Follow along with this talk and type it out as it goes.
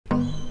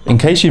In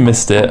case you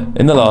missed it,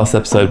 in the last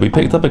episode we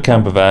picked up a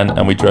camper van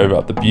and we drove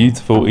up the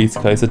beautiful east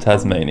coast of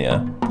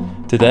Tasmania.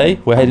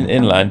 Today we're heading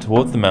inland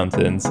towards the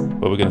mountains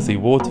where we're going to see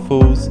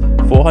waterfalls,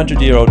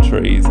 400-year-old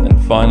trees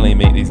and finally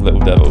meet these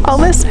little devils.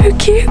 Oh, they're so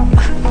cute!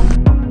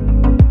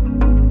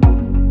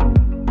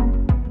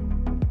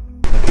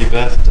 Happy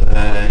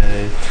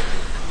birthday!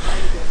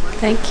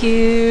 Thank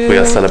you! We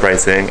are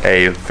celebrating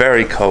a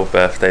very cold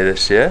birthday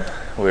this year.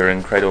 We're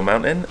in Cradle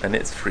Mountain and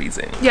it's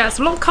freezing. Yeah, it's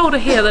a lot colder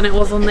here than it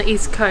was on the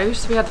east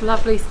coast. We had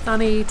lovely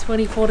sunny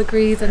 24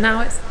 degrees and now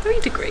it's 3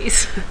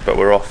 degrees. But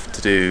we're off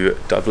to do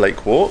Dove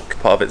Lake Walk.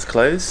 Part of it's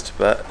closed,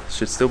 but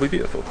should still be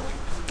beautiful.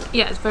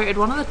 Yeah, it's voted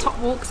one of the top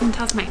walks in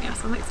Tasmania,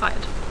 so I'm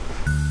excited.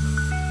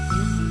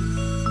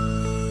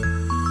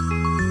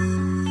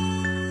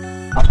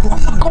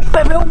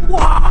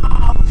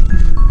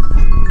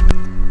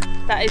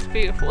 That is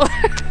beautiful. Wow.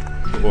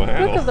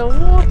 Look at the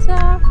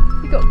water.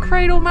 We've got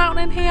Cradle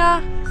Mountain here.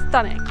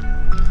 Stunning.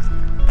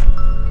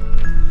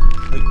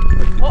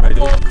 What a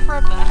walk for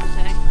a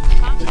birthday.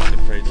 Huh? The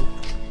cradle.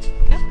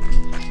 Yep.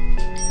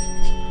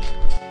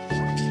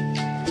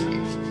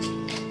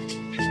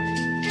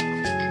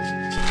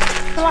 I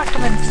feel like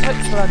I'm in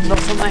Switzerland or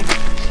something.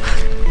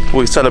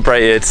 We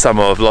celebrated some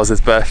of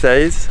Loz's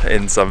birthdays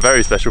in some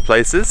very special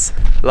places.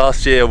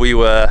 Last year we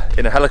were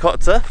in a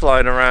helicopter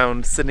flying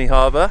around Sydney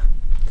Harbour.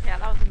 Yeah,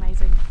 that was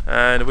amazing.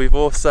 And we've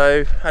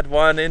also had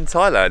one in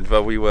Thailand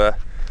where we were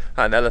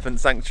at an elephant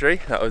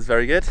sanctuary. That was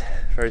very good,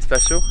 very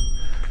special.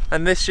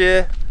 And this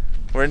year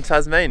we're in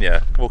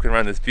Tasmania, walking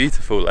around this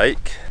beautiful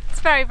lake.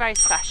 It's very, very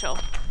special.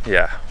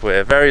 Yeah,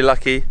 we're very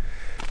lucky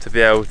to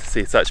be able to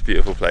see such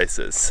beautiful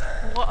places.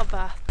 What a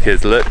birthday.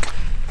 Because look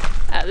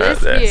At this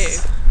view.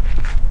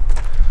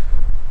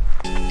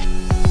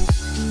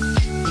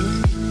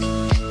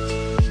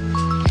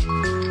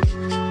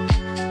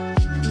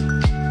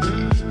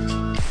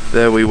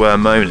 There we were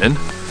moaning.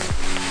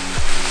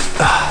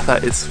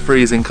 That is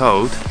freezing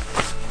cold.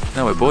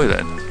 Now we're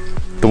boiling.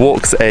 The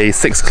walk's a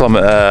 6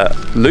 kilometre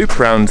loop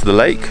around the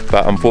lake,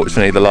 but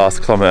unfortunately the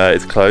last kilometre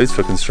is closed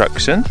for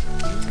construction.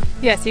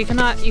 Yeah, so you can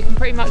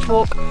pretty much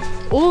walk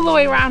all the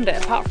way around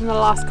it apart from the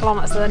last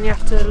kilometre, so then you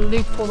have to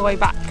loop all the way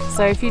back.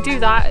 So if you do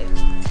that,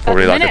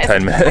 probably like a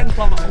 10-minute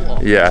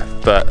walk. Yeah,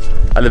 but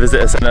at the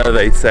visitor centre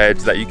they said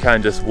that you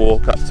can just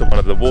walk up to one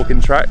of the walking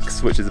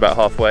tracks, which is about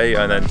halfway,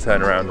 and then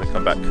turn around and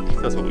come back.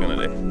 So that's what we're going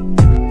to do.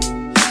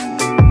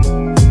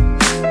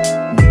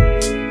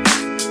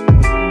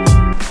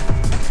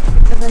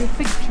 There's any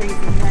fig trees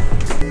in here.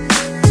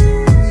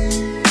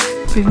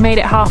 We've made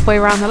it halfway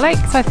around the lake,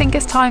 so I think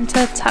it's time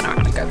to turn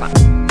around and go back.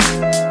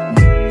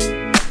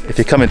 If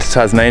you're coming to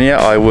Tasmania,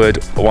 I would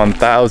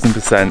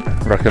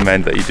 1000%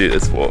 recommend that you do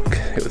this walk.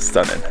 It was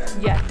stunning.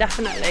 Yeah,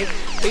 definitely.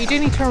 But you do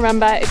need to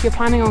remember, if you're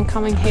planning on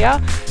coming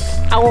here,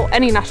 or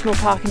any national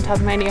park in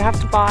Tasmania, you have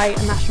to buy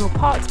a national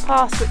parks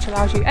pass, which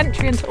allows you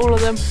entry into all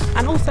of them,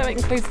 and also it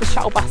includes the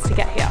shuttle bus to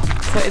get here,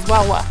 so it is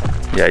well worth it.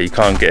 Yeah, you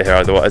can't get here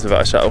otherwise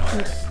without a shuttle.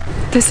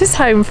 This is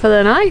home for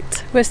the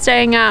night. We're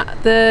staying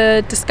at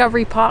the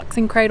Discovery Parks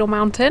in Cradle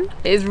Mountain.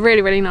 It is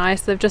really, really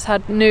nice. They've just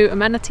had new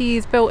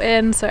amenities built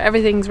in, so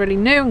everything's really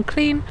new and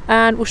clean,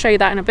 and we'll show you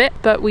that in a bit.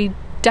 But we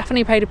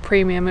definitely paid a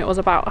premium. It was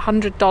about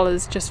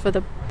 $100 just for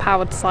the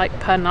powered site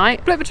per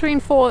night. Split between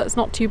 4, that's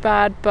not too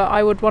bad, but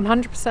I would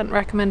 100%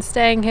 recommend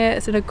staying here.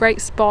 It's in a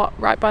great spot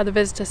right by the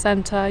visitor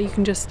centre. You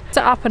can just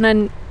set up and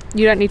then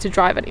you don't need to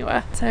drive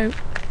anywhere. So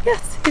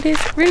yes, it is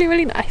really,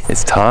 really nice.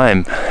 It's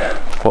time.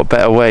 What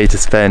better way to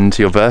spend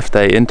your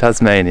birthday in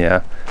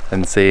Tasmania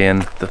than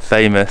seeing the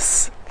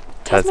famous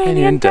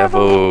Tasmanian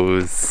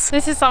Devils.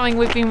 This is something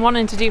we've been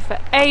wanting to do for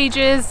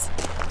ages.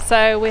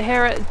 So we're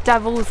here at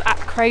Devils at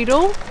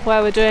Cradle,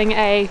 where we're doing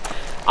a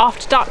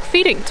after dark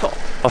feeding tour.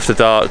 After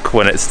dark,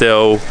 when it's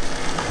still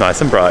nice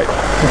and bright.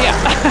 Yeah.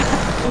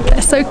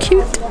 They're so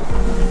cute.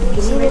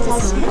 Just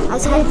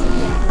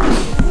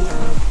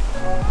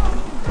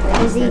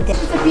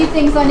a few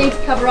things I need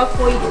to cover off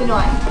for you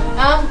tonight.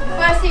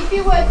 Firstly, a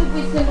few words of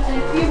wisdom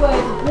and a few words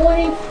of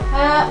warning.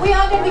 We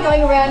are going to be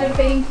going around and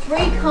feeding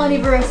 3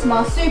 carnivorous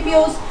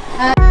marsupials.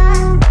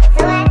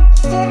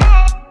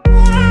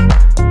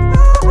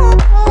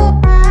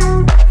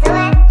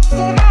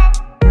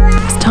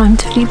 It's time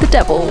to feed the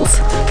devils.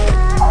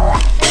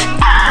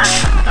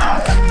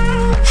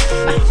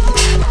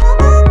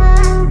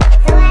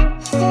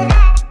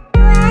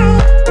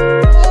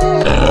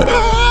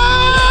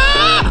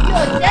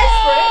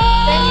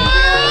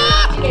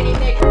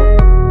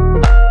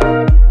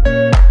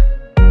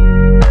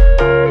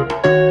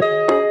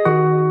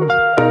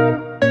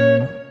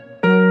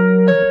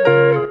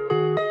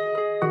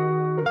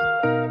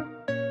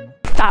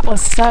 That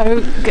was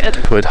so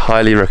good. Would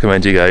highly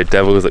recommend you go.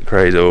 Devils at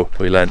Cradle.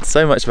 We learnt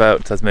so much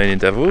about Tasmanian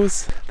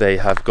devils. They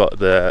have got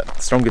the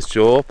strongest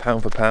jaw,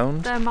 pound for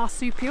pound. They're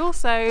marsupial,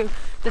 so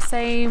the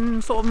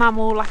same sort of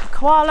mammal like a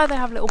koala. They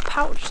have a little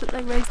pouch that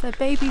they raise their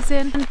babies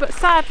in. But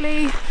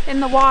sadly, in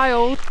the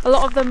wild, a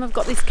lot of them have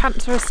got this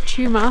cancerous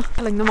tumour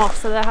killing them off,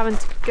 so they're having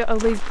to get all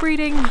these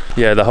breeding.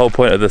 Yeah, the whole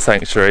point of the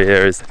sanctuary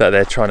here is that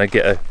they're trying to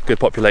get a good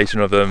population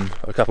of them,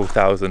 a couple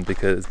thousand,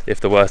 because if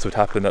the worst would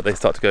happen that they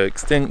start to go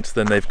extinct,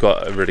 then they've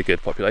got a really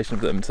good population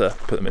of them to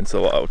put them into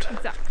the wild.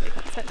 Exactly.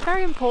 So it's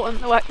very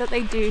important, the work that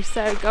they do,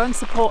 so go and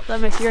support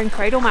them if you're in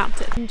Cradle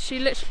Mountain. And she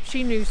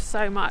knew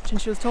so much,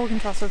 and she was talking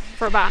to us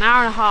for about an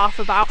hour and a half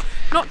about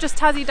not just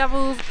Tassie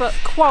devils but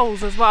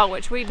quolls as well,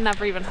 which we'd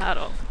never even heard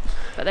of,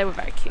 but they were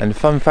very cute. And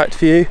fun fact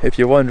for you, if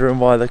you're wondering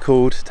why they're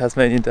called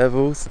Tasmanian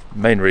devils, the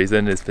main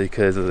reason is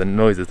because of the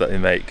noises that they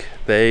make.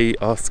 They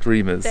are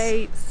screamers.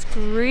 They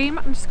scream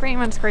and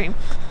scream and scream.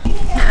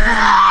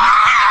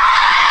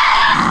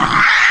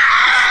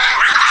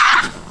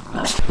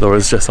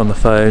 Laura's just on the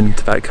phone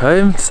to back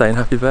home saying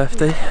happy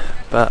birthday,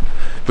 but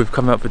we've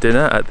come out for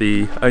dinner at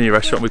the only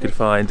restaurant we could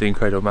find in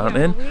Cradle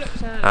Mountain,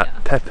 at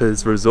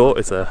Pepper's Resort.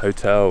 It's a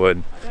hotel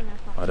and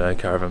I don't know,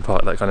 caravan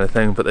park, that kind of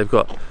thing, but they've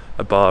got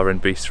a bar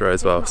and bistro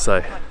as well, so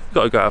you've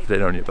got to go out for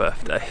dinner on your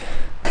birthday.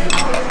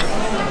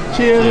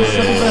 Cheers!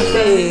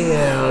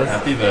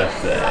 Happy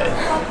birthday!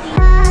 Happy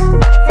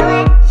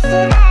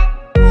birthday!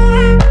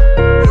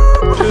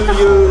 To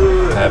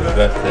you! Happy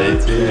birthday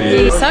to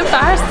you! It's so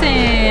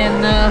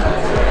embarrassing!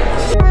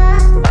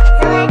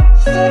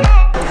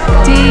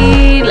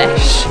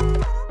 Delish!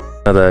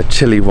 Another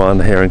chilly one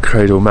here in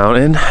Cradle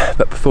Mountain,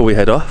 but before we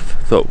head off,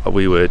 thought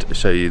we would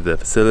show you the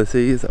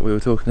facilities that we were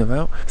talking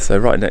about. So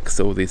right next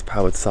to all these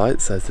powered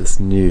sites, there's this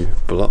new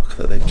block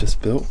that they've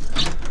just built.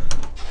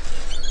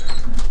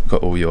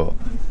 Got all your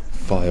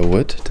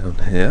firewood down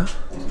here,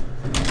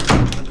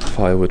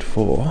 firewood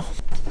 4.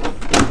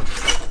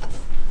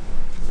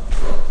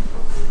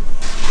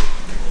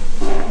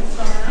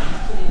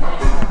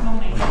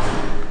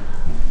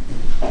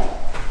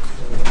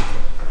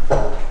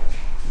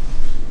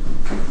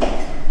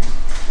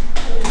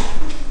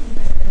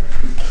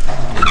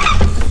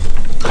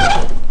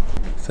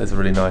 There's a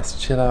really nice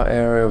chill out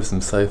area with some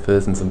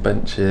sofas and some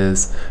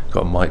benches.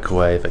 Got a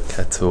microwave, a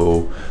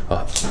kettle,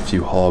 a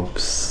few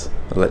hobs,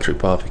 electric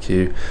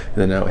barbecue. And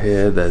then out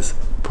here there's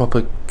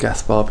proper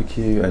gas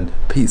barbecue and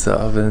pizza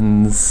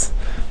ovens,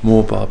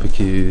 more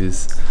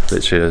barbecues.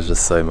 Literally there's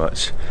just so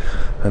much.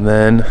 And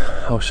then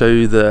I'll show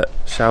you the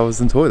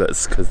showers and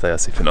toilets because they are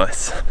super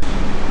nice.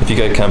 If you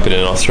go camping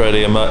in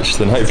Australia much,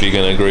 then hopefully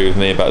you're going to agree with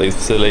me about these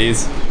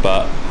facilities.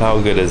 But how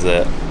good is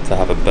it to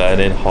have a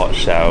burning hot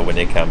shower when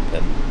you're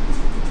camping?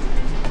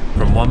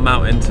 From one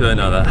mountain to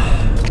another,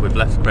 we've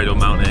left Cradle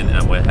Mountain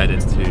and we're heading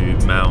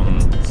to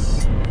Mount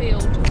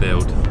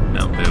Field.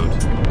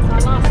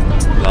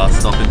 Last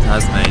stop in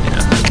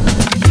Tasmania.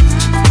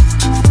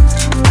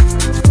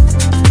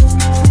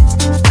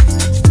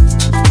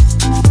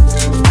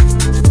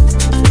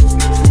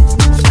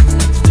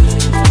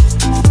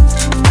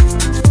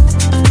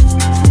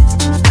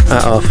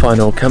 At our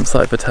final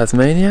campsite for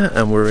Tasmania,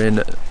 and we're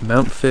in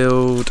Mount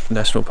Field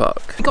National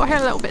Park. We got here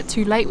a little bit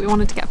too late. We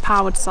wanted to get a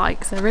powered site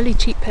because they're really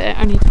cheap here,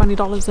 only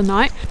 $20 a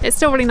night. It's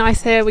still really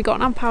nice here. We got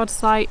an unpowered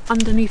site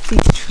underneath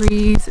these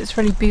trees. It's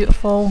really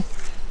beautiful.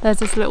 There's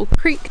this little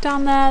creek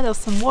down there. There's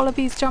some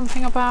wallabies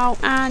jumping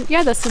about, and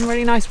yeah, there's some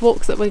really nice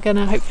walks that we're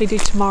gonna hopefully do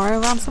tomorrow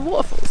around some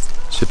waterfalls.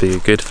 Should be a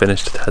good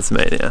finish to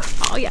Tasmania.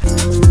 Oh yeah.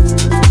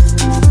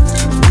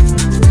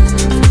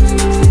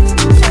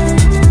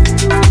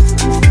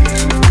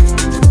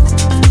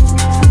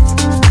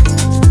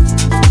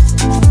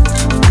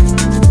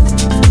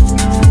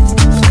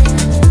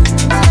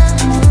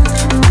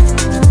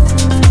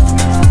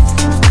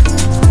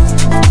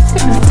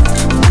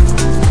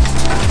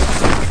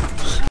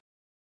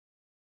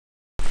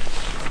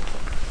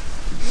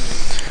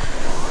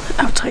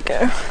 Out I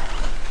go.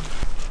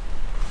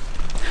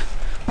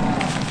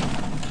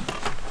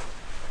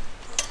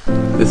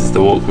 This is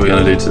the walk we're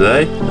going to do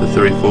today, the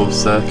 3/4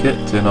 circuit,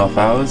 2.5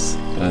 hours.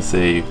 We're going to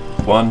see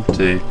 1,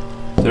 2,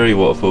 3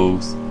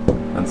 waterfalls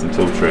and some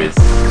tall trees.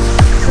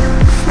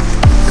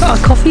 Got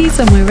our coffees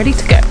and we're ready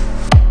to go.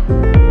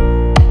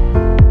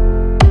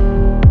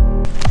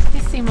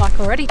 These seem like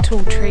already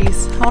tall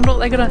trees. I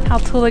wonder how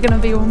tall they're going to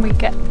be when we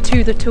get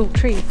to the tall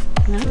trees,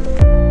 you know?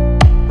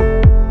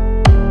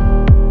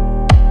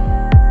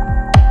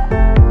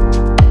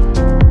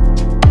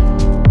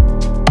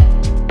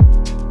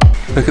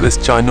 Look at this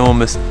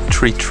ginormous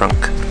tree trunk.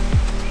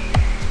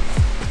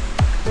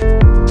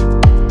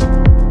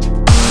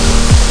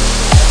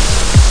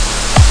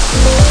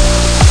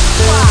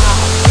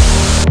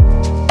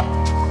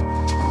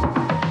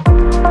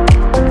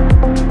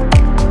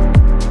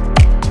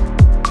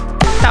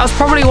 That was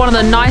probably one of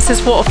the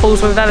nicest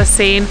waterfalls we've ever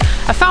seen.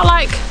 I felt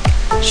like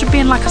it should be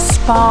in like a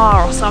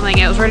spa or something.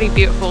 It was really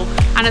beautiful.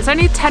 And it's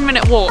only a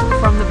 10-minute walk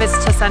from the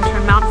visitor centre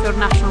in Mount Field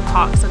National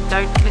Park, so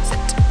don't miss it.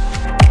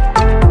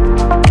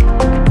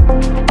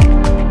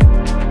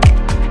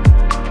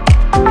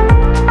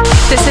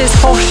 This is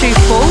Horseshoe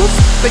Falls,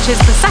 which is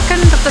the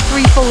second of the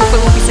 3 falls that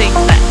we'll be seeing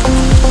today.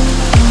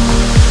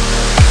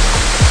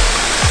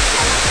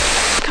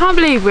 can't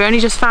believe we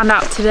only just found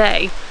out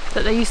today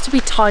that there used to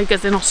be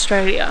tigers in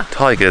Australia.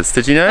 Tigers,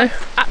 did you know?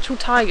 Like, actual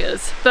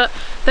tigers, but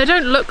they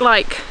don't look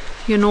like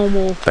your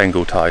normal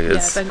Bengal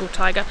tigers. Yeah, Bengal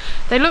tiger.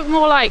 They look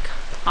more like,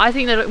 I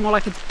think they look more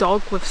like a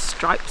dog with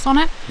stripes on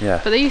it.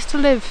 Yeah. But they used to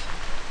live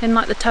in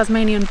like the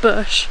Tasmanian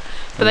bush,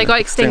 but they got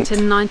extinct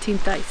in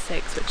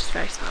 1936, which is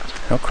very sad.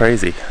 How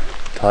crazy.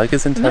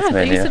 Tigers in Tasmania.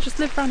 No, they used to just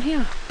live around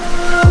here.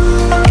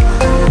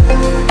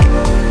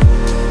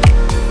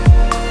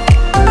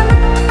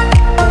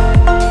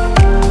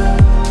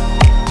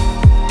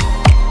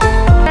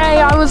 Hey,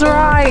 I was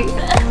right!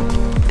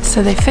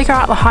 So they figure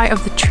out the height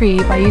of the tree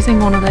by using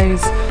one of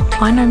those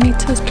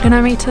clinometers,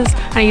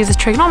 and it uses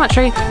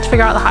trigonometry to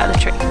figure out the height of the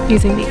tree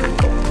using the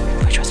angle,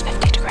 which was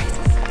 50 degrees.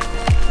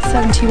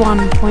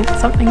 71 point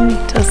something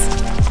meters.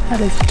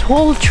 That is a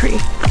tall tree.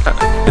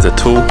 That is a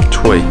tall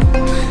tree.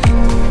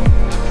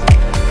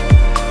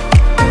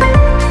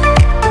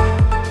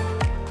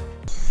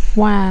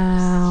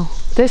 Wow.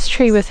 This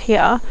tree was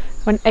here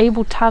when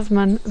Abel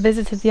Tasman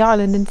visited the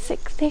island in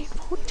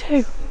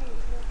 1642.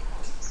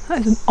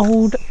 That is an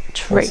old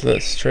tree. So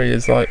this tree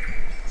is like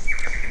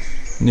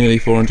nearly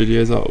 400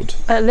 years old.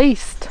 At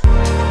least.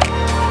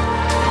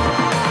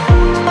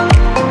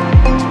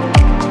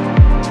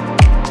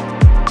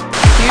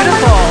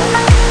 Beautiful.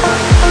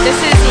 This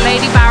is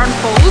Lady Barron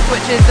Falls,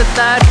 which is the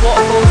third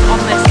waterfalls on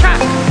this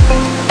track.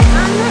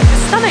 And look,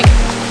 it's stunning.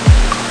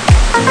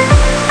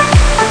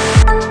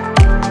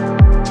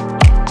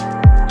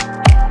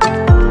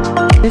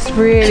 This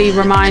really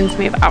reminds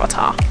me of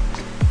Avatar.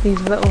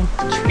 These little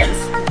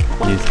trees.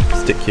 You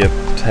stick your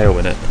tail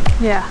in it.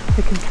 Yeah,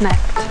 we can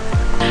connect.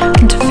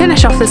 And to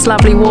finish off this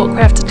lovely walk, we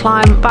have to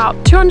climb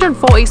about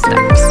 240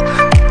 steps. So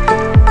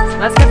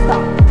let's get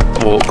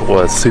started. Walk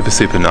was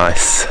super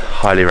nice.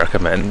 Highly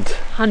recommend.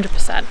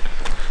 100%.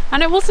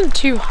 And it wasn't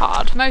too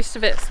hard. Most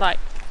of it's like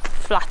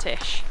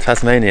flattish.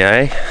 Tasmania,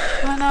 eh?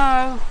 I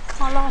know,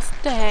 our last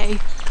day.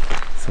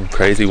 Some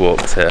crazy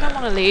walks I here. don't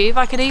want to leave.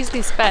 I could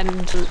easily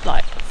spend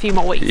like a few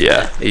more weeks.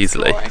 Yeah, here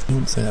easily. exploring. I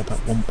wouldn't say that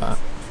about wombat.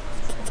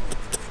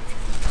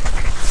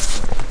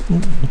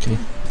 Okay.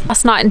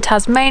 Last night in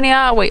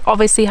Tasmania, we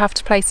obviously have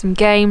to play some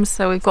games.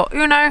 So we've got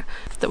Uno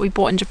that we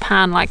bought in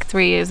Japan like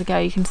 3 years ago.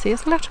 You can see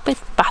it's a little bit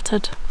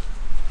battered.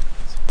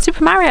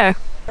 Super Mario.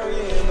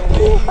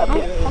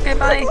 Oh, okay,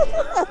 bye.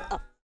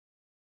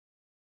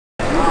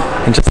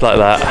 And just like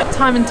that.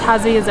 Time in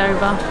Tassie is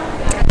over.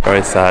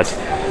 Very sad.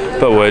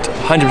 But would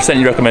 100%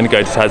 you recommend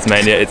go to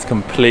Tasmania. It's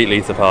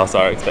completely surpassed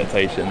our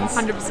expectations.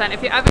 100%.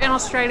 If you're ever in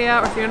Australia,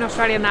 or if you're in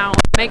Australia now,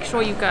 make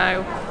sure you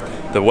go.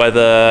 The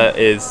weather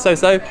is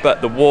so-so, but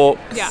the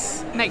walks, Yeah,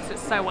 makes it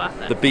so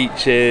worth it. the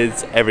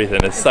beaches, everything.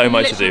 There's so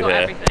much to do Literally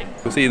got here. everything.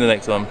 We'll see you in the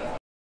next one.